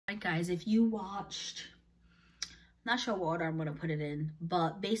guys, if you watched, not sure what order I'm going to put it in,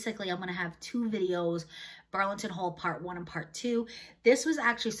 but basically I'm going to have two videos, Burlington haul part 1 and part 2. This was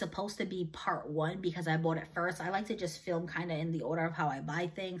actually supposed to be part 1 because I bought it first. I like to just film kind of in the order of how I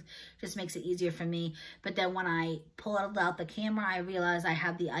buy things. Just makes it easier for me. But then when I pull out the camera, I realized I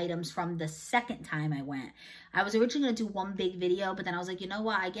have the items from the second time I went. I was originally going to do one big video, but then I was like, you know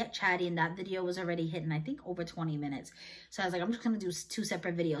what? I get chatty, and that video was already hitting, I think, over 20 minutes. So I was like, I'm just going to do 2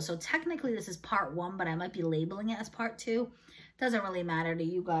 separate videos. So technically this is part 1, but I might be labeling it as part 2. Doesn't really matter to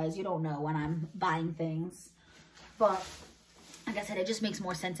you guys. You don't know when I'm buying things. But like I said, it just makes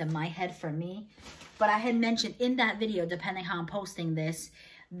more sense in my head for me. But I had mentioned in that video, depending how I'm posting this,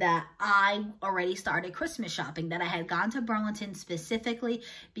 that I already started Christmas shopping, that I had gone to Burlington specifically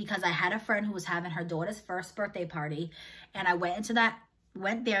because I had a friend who was having her daughter's first birthday party, and I went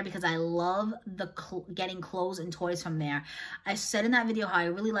there because I love getting clothes and toys from there. I said in that video how I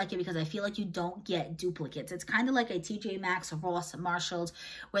really like it because I feel like you don't get duplicates. It's kind of like a TJ Maxx, Ross, Marshalls,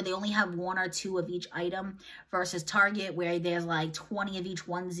 where they only have 1 or 2 of each item, versus Target, where there's like 20 of each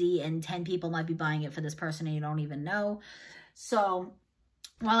onesie and 10 people might be buying it for this person and you don't even know. So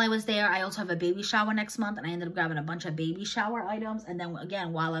while I was there, I also have a baby shower next month, and I ended up grabbing a bunch of baby shower items. And then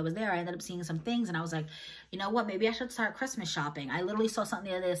again, while I was there, I ended up seeing some things, and I was like, you know what, maybe I should start Christmas shopping. I literally saw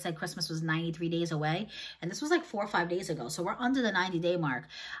something the other day that said Christmas was 93 days away, and this was like 4 or 5 days ago. So we're under the 90-day mark.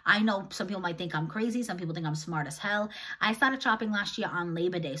 I know some people might think I'm crazy. Some people think I'm smart as hell. I started shopping last year on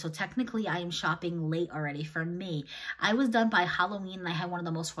Labor Day, so technically I am shopping late already for me. I was done by Halloween, and I had one of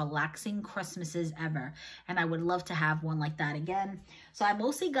the most relaxing Christmases ever, and I would love to have one like that again. So I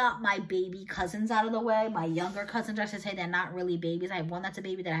mostly got my baby cousins out of the way. My younger cousins, I should say, they're not really babies. I have one that's a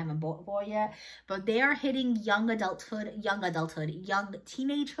baby that I haven't bought for yet. But they are hitting young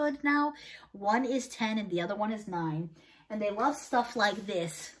teenagehood now. One is 10 and the other one is 9. And they love stuff like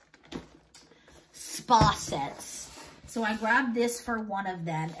this. Spa sets. So I grabbed this for one of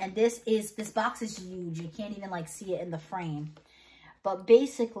them. And this box is huge. You can't even like see it in the frame. But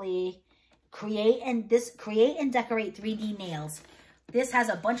basically, create and decorate 3D nails. This has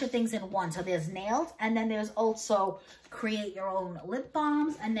a bunch of things in one. So there's nails, and then there's also create your own lip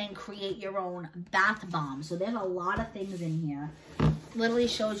balms, and then create your own bath bombs. So there's a lot of things in here. Literally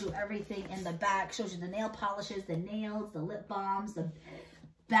shows you everything in the back. Shows you the nail polishes, the nails, the lip balms, the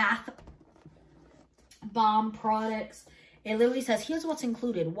bath bomb products. It literally says, here's what's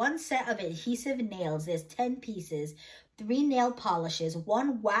included. 1 set of adhesive nails. There's 10 pieces. 3 nail polishes.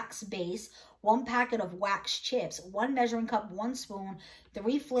 1 wax base. 1 packet of wax chips, 1 measuring cup, 1 spoon,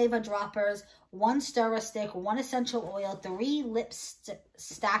 3 flavor droppers, 1 stirrer stick, 1 essential oil, 3 lip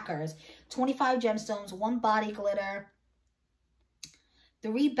stackers, 25 gemstones, 1 body glitter,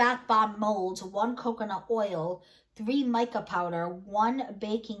 3 bath bomb molds, 1 coconut oil, 3 mica powder, 1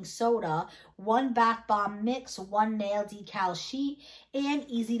 baking soda, 1 bath bomb mix, 1 nail decal sheet, and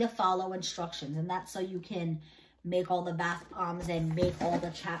easy to follow instructions. And that's so you can make all the bath bombs and make all the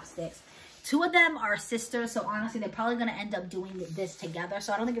chapsticks. 2 of them are sisters, so honestly, they're probably going to end up doing this together.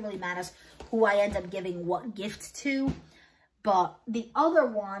 So I don't think it really matters who I end up giving what gift to. But the other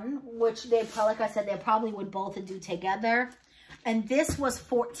one, which they probably, like I said, they probably would both do together. And this was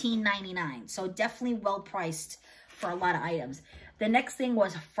 $14.99, so definitely well priced for a lot of items. The next thing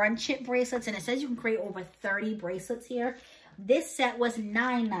was friendship bracelets, and it says you can create over 30 bracelets here. This set was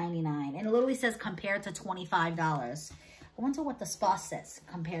 $9.99, and it literally says compared to $25. I wonder what the spa set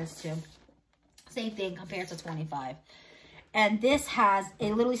compares to. Same thing, compared to $25. And this has,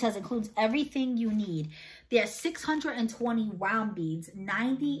 it literally says includes everything you need. There's 620 round beads,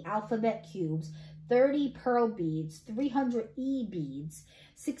 90 alphabet cubes, 30 pearl beads, 300 E beads,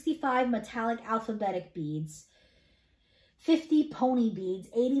 65 metallic alphabetic beads, 50 pony beads,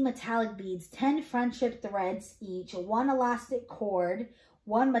 80 metallic beads, 10 friendship threads each, 1 elastic cord,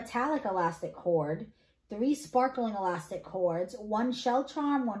 1 metallic elastic cord, 3 sparkling elastic cords, 1 shell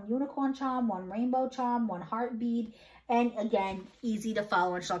charm, 1 unicorn charm, 1 rainbow charm, 1 heart bead, and again, easy to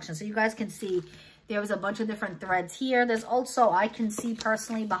follow instructions. So you guys can see there was a bunch of different threads here. There's also, I can see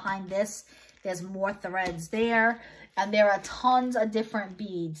personally behind this, there's more threads there. And there are tons of different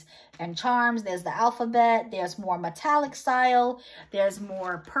beads and charms. There's the alphabet. There's more metallic style. There's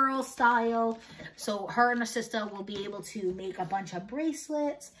more pearl style. So her and her sister will be able to make a bunch of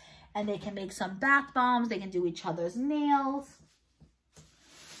bracelets. And they can make some bath bombs. They can do each other's nails.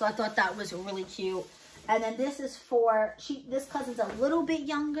 So I thought that was really cute. And then this is for, this cousin's a little bit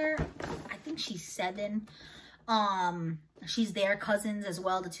younger. I think she's 7. She's their cousins as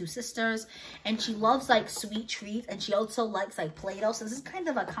well, the 2 sisters. And she loves like sweet treats. And she also likes like Play-Doh. So this is kind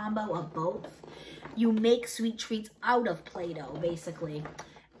of a combo of both. You make sweet treats out of Play-Doh, basically.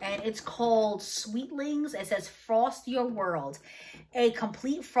 and it's called Sweetlings. It says Frost Your World, a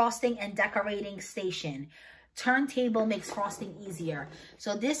complete frosting and decorating station. Turntable makes frosting easier.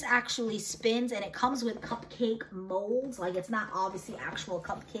 So this actually spins, and it comes with cupcake molds. Like, it's not obviously actual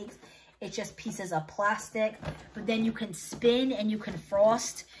cupcakes. It's just pieces of plastic. But then you can spin and you can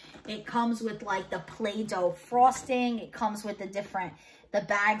frost. It comes with like the Play-Doh frosting. It comes with the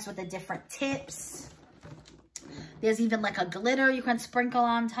bags with the different tips. There's even like a glitter you can sprinkle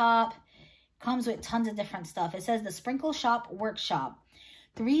on top. Comes with tons of different stuff. It says the Sprinkle Shop Workshop.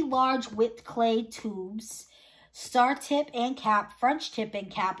 3 large whipped clay tubes. Star tip and cap, French tip and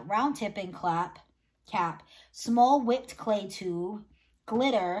cap, round tip and cap, small whipped clay tube,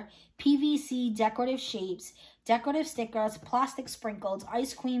 glitter, PVC decorative shapes, decorative stickers, plastic sprinkles,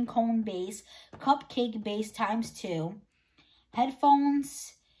 ice cream cone base, cupcake base ×2,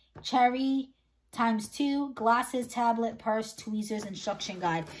 headphones, cherry ×2, glasses, tablet, purse, tweezers, instruction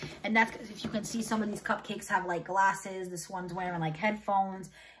guide. And that's, if you can see, some of these cupcakes have like glasses. This one's wearing like headphones.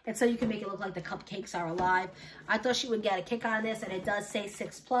 And so you can make it look like the cupcakes are alive. I thought she would get a kick out of this, and it does say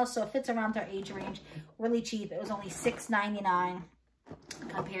 6+, so it fits around her age range. Really cheap. It was only $6.99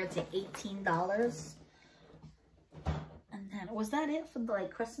 compared to $18. And then, was that it for the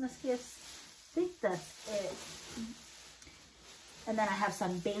like Christmas gifts? I think that's it. And then I have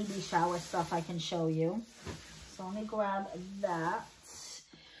some baby shower stuff I can show you. So let me grab that.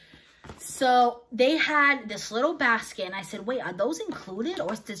 So they had this little basket, and I said, wait, are those included,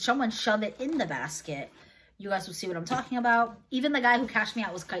 or did someone shove it in the basket? You guys will see what I'm talking about. Even the guy who cashed me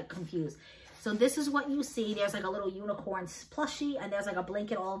out was quite confused. So this is what you see. There's like a little unicorn plushie, and there's like a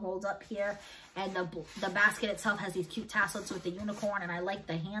blanket all rolled up here. And the basket itself has these cute tassels with the unicorn, and I like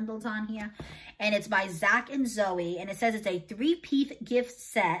the handles on here. And it's by Zach and Zoe, and it says it's a 3-piece gift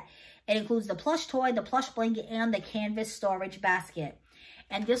set. It includes the plush toy, the plush blanket, and the canvas storage basket.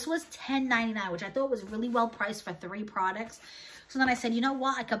 And this was $10.99, which I thought was really well priced for 3 products. So then I said, you know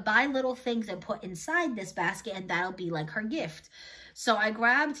what? I could buy little things and put inside this basket, and that'll be like her gift. So I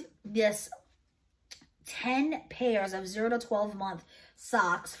grabbed this 10 pairs of 0 to 12 month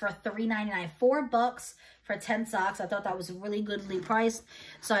socks for $3.99. $4 for 10 socks. I thought that was really goodly priced.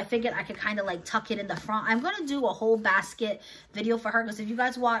 So I figured I could kind of like tuck it in the front. I'm going to do a whole basket video for her, because if you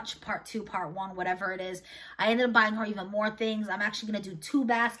guys watch part 2, part 1, whatever it is, I ended up buying her even more things. I'm actually going to do 2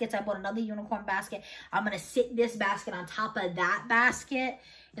 baskets. I bought another unicorn basket. I'm going to sit this basket on top of that basket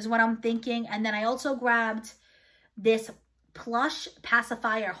is what I'm thinking. And then I also grabbed this plush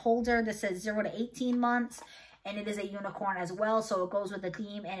pacifier holder. This says 0 to 18 months. And it is a unicorn as well, so it goes with the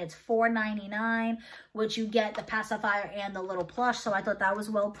theme, and it's $4.99, which you get the pacifier and the little plush. So I thought that was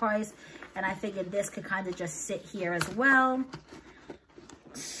well priced, and I figured this could kind of just sit here as well.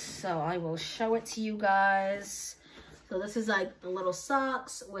 So I will show it to you guys. So this is like the little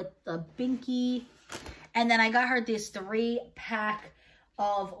socks with the binky, and then I got her this 3-pack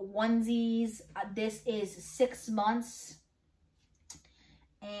of onesies. This is 6 months.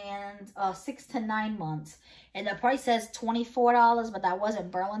 And 6 to 9 months, and the price says $24, but that wasn't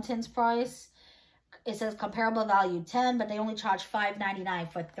Burlington's price. It says comparable value 10, but they only charge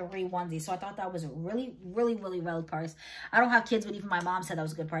 $5.99 for 3 onesies. So I thought that was really, really, really well priced. I don't have kids, but even my mom said that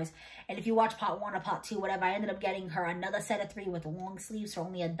was a good price. And if you watch part 1 or part 2, whatever, I ended up getting her another set of 3 with long sleeves for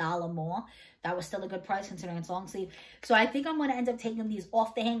only $1 more. That was still a good price considering it's long sleeve. So I think I'm going to end up taking these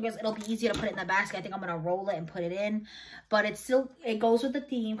off the hangers. It'll be easier to put it in the basket. I think I'm going to roll it and put it in. But it's still, it goes with the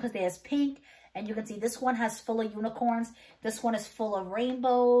theme because there's pink. And you can see this one has full of unicorns. This one is full of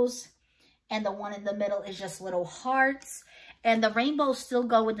rainbows. And the one in the middle is just little hearts. And the rainbows still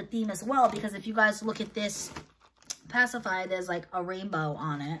go with the theme as well, because if you guys look at this pacifier, there's like a rainbow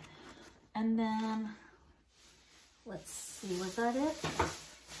on it. And then, let's see, was that it?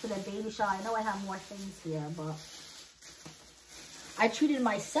 For the baby shower. I know I have more things here, but I treated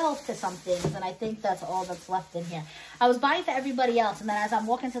myself to some things, and I think that's all that's left in here. I was buying for everybody else, and then as I'm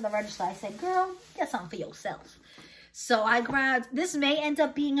walking to the register, I said, girl, get something for yourself. So I grabbed, this may end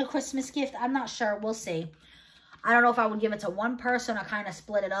up being a Christmas gift. I'm not sure. We'll see. I don't know if I would give it to one person or kind of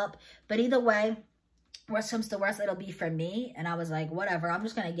split it up. But either way, worst comes to worst, it'll be for me. And I was like, whatever, I'm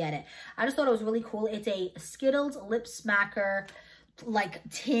just going to get it. I just thought it was really cool. It's a Skittles Lip Smacker, like,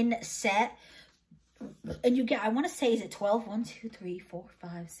 tin set. And you get, I want to say, is it 12? 1, 2, 3, 4,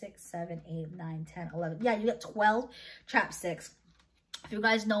 5, 6, 7, 8, 9, 10, 11. Yeah, you get 12 chapsticks. If you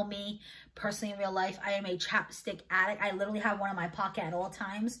guys know me personally in real life, I am a chapstick addict. I literally have one in my pocket at all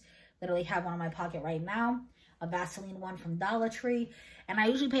times. Literally have one in my pocket right now. A Vaseline one from Dollar Tree. And I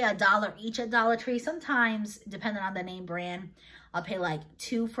usually pay $1 each at Dollar Tree. Sometimes, depending on the name brand, I'll pay like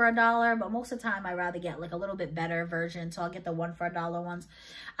 2 for $1, but most of the time I rather get like a little bit better version, so I'll get the 1 for $1 ones.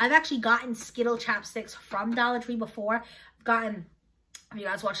 I've actually gotten Skittle chapsticks from Dollar Tree before. I've gotten, if you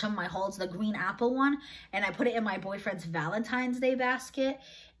guys watch some of my hauls, the green apple one, and I put it in my boyfriend's Valentine's Day basket,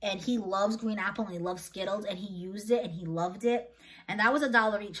 and he loves green apple and he loves Skittles, and he used it and he loved it. And that was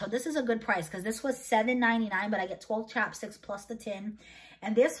 $1 each. So this is a good price because this was $7.99, but I get 12 chapsticks plus the tin.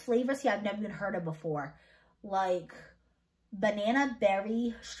 And there's flavors here I've never even heard of before. Like banana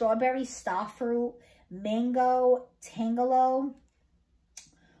berry, strawberry starfruit, mango tangelo,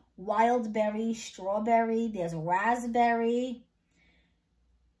 wild berry, strawberry. There's raspberry.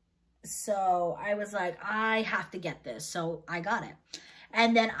 So I was like, I have to get this. So I got it.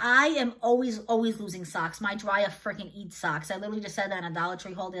 And then I am always losing socks. My dryer freaking eats socks. I literally just said that in a Dollar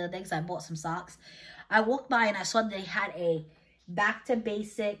Tree haul the other day because I bought some socks. I walked by and I saw they had a back to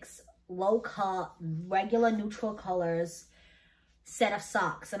basics, low cut, regular neutral colors set of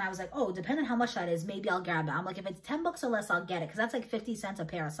socks. And I was like, oh, depending on how much that is, maybe I'll grab it. I'm like, if it's 10 bucks or less, I'll get it. Because that's like 50 cents a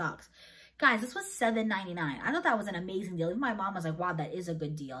pair of socks. Guys, this was $7.99. I thought that was an amazing deal. Even my mom was like, wow, that is a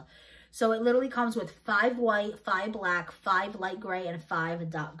good deal. So it literally comes with 5 white, 5 black, 5 light gray, and 5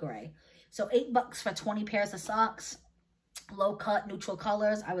 dark gray. So $8 for 20 pairs of socks, low cut, neutral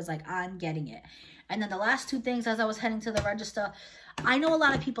colors. I was like, I'm getting it. And then the last 2 things as I was heading to the register, I know a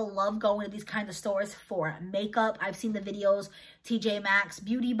lot of people love going to these kinds of stores for makeup. I've seen the videos, TJ Maxx,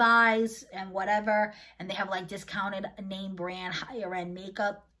 beauty buys, and whatever. And they have like discounted name brand, higher end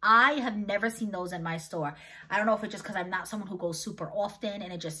makeup. I have never seen those in my store. I don't know if it's just because I'm not someone who goes super often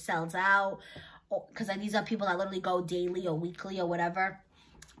and it just sells out. Because these are people that literally go daily or weekly or whatever.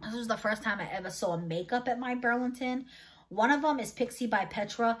 This was the first time I ever saw makeup at my Burlington. One of them is Pixie by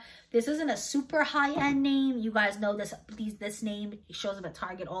Petra. This isn't a super high-end name. You guys know this name shows up at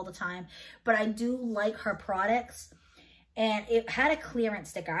Target all the time. But I do like her products. And it had a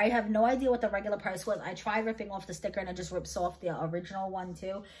clearance sticker. I have no idea what the regular price was. I tried ripping off the sticker and it just rips off the original one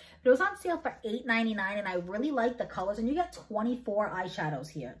too. But it was on sale for $8.99 and I really like the colors. And you get 24 eyeshadows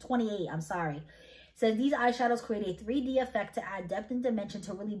here. 28, I'm sorry. It says these eyeshadows create a 3D effect to add depth and dimension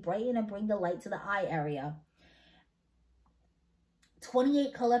to really brighten and bring the light to the eye area.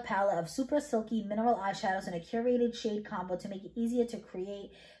 28 color palette of super silky mineral eyeshadows and a curated shade combo to make it easier to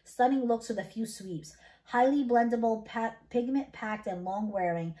create stunning looks with a few sweeps. Highly blendable, pigment packed, and long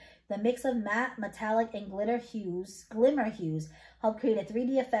wearing. The mix of matte, metallic, and glimmer hues help create a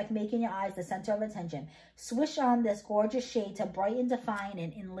 3D effect, making your eyes the center of attention. Swish on this gorgeous shade to brighten, define,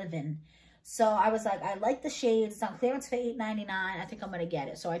 and enliven. So I was like, I like the shades. It's on clearance for $8.99. I think I'm going to get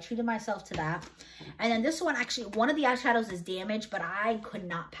it. So I treated myself to that. And then this one, actually, one of the eyeshadows is damaged, but I could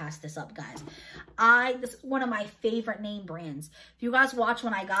not pass this up, guys. This is one of my favorite name brands. If you guys watch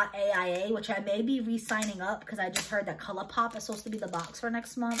when I got AIA, which I may be re-signing up because I just heard that ColourPop is supposed to be the box for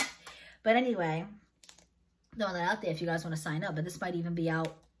next month. But anyway, throwing that out there if you guys want to sign up. But this might even be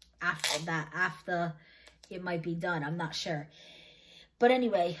out after that, after it might be done. I'm not sure. But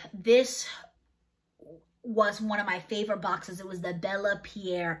anyway, this was one of my favorite boxes. It was the Bella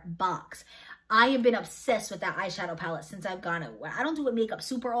Pierre box. I have been obsessed with that eyeshadow palette since I've gone it. I don't do makeup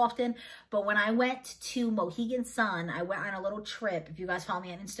super often, but when I went to Mohegan Sun, I went on a little trip. If you guys follow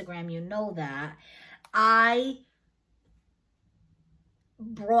me on Instagram, you know that. I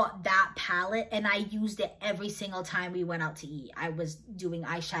brought that palette and I used it every single time we went out to eat. I was doing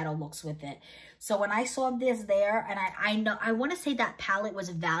eyeshadow looks with it. So when I saw this there, and I want to say that palette was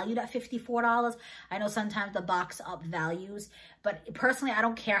valued at $54. I know sometimes the box up values, but personally, I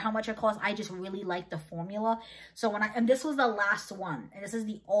don't care how much it costs. I just really like the formula. So and this was the last one, and this is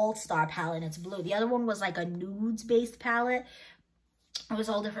the All-Star palette, and it's blue. The other one was like a nudes-based palette. It was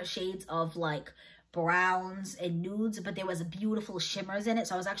all different shades of like browns and nudes, but there was beautiful shimmers in it.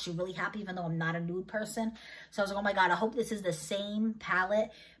 So I was actually really happy, even though I'm not a nude person. So I was like, oh my God, I hope this is the same palette,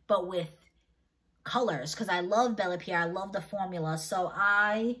 but with colors, because I love Bella Pierre. I love the formula. So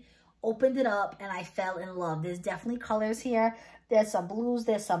I opened it up and I fell in love. There's definitely colors here. There's some blues,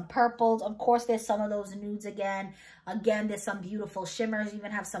 there's some purples. Of course, there's some of those nudes again. Again, there's some beautiful shimmers. You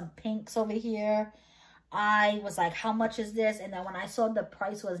even have some pinks over here. I was like, how much is this? And then when I saw the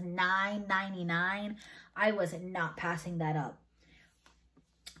price was $9.99, I was not passing that up.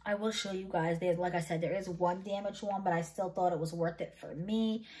 I will show you guys. There's, like I said, there is one damaged one, but I still thought it was worth it for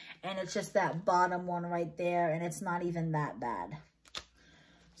me. And it's just that bottom one right there, and it's not even that bad.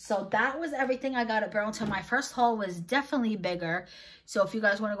 So that was everything I got at Burlington. My first haul was definitely bigger. So if you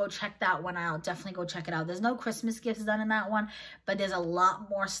guys want to go check that one out, definitely go check it out. There's no Christmas gifts done in that one, but there's a lot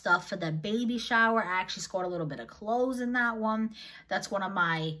more stuff for the baby shower. I actually scored a little bit of clothes in that one. That's one of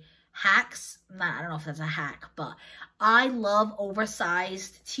my hacks. Nah, I don't know if that's a hack, but I love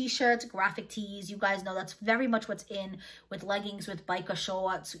oversized t-shirts, graphic tees. You guys know that's very much what's in with leggings, with biker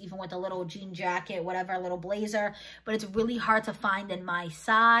shorts, even with a little jean jacket, whatever, a little blazer. But it's really hard to find in my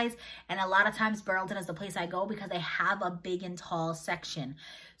size. And a lot of times Burlington is the place I go because they have a big and tall section.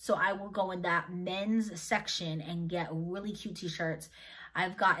 So I will go in that men's section and get really cute t-shirts.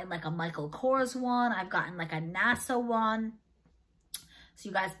 I've gotten like a Michael Kors one. I've gotten like a NASA one. So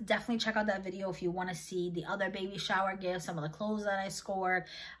you guys definitely check out that video if you want to see the other baby shower gifts, some of the clothes that I scored.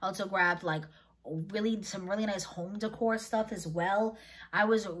 I also grabbed like some really nice home decor stuff as well. I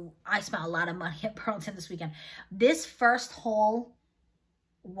spent a lot of money at Burlington this weekend. This first haul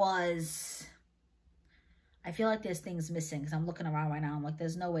was, I feel like there's things missing because I'm looking around right now. I'm like,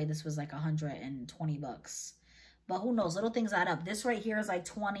 there's no way this was like 120 bucks. But who knows? Little things add up. This right here is like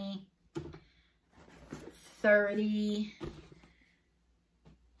 20, 30,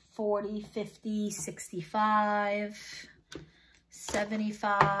 40, 50, 65,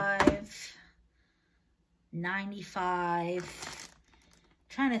 75, 95.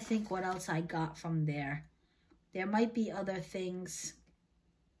 Trying to think what else I got from there. There might be other things.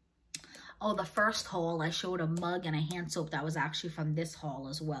 Oh, the first haul, I showed a mug and a hand soap that was actually from this haul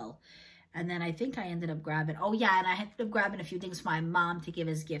as well. And then I think I ended up grabbing, oh yeah, and I ended up grabbing a few things for my mom to give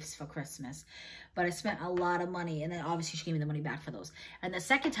as gifts for Christmas. But I spent a lot of money, and then obviously she gave me the money back for those. And the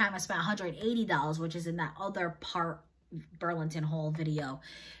second time I spent $180, which is in that other part Burlington haul video.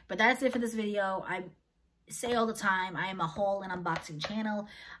 But that's it for this video. I say all the time, I am a haul and unboxing channel.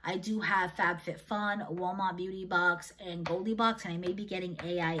 I do have FabFitFun, Walmart Beauty Box, and Goldie Box, and I may be getting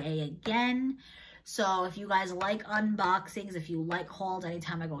AIA again. So if you guys like unboxings, if you like hauls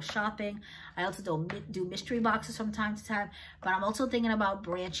anytime I go shopping, I also do mystery boxes from time to time. But I'm also thinking about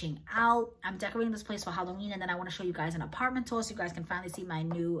branching out. I'm decorating this place for Halloween, and then I want to show you guys an apartment tour so you guys can finally see my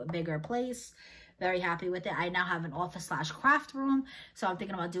new, bigger place. Very happy with it. I now have an office/craft room. So I'm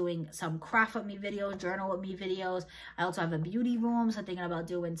thinking about doing some craft with me videos, journal with me videos. I also have a beauty room. So I'm thinking about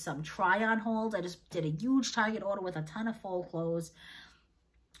doing some try-on hauls. I just did a huge Target order with a ton of fall clothes.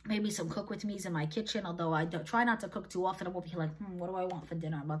 Maybe some cook with me's in my kitchen, although I try not to cook too often. I'm over here like, what do I want for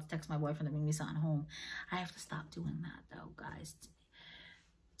dinner? I'm about to text my boyfriend to bring me something home. I have to stop doing that though, guys.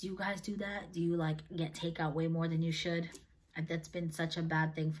 Do you guys do that? Do you like get takeout way more than you should? That's been such a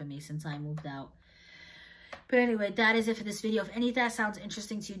bad thing for me since I moved out. But anyway, that is it for this video. If any of that sounds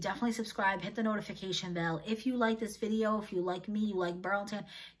interesting to you, definitely subscribe, hit the notification bell. If you like this video, if you like me, you like Burlington,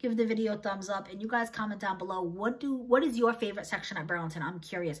 give the video a thumbs up. And you guys comment down below, what is your favorite section at Burlington? I'm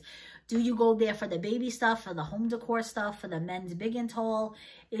curious. Do you go there for the baby stuff, for the home decor stuff, for the men's big and tall?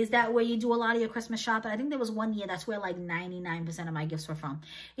 Is that where you do a lot of your Christmas shopping? I think there was one year that's where like 99% of my gifts were from.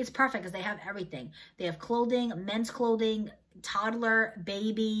 It's perfect because they have everything. They have clothing, men's clothing, toddler,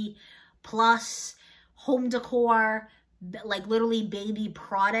 baby, plus home decor, like literally baby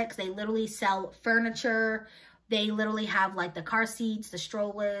products. They literally sell furniture. They literally have like the car seats, the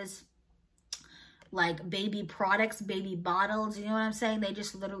strollers, like baby products, baby bottles. You know what I'm saying? They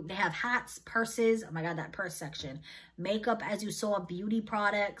just literally, they have hats, purses. Oh my God, that purse section. Makeup, as you saw, beauty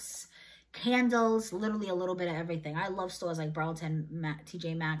products, candles, literally a little bit of everything. I love stores like Burlington,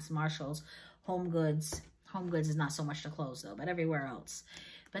 TJ Maxx, Marshalls, Home Goods. Home Goods is not so much to clothes though, but everywhere else.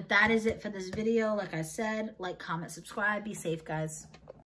 But that is it for this video. Like I said, like, comment, subscribe. Be safe, guys.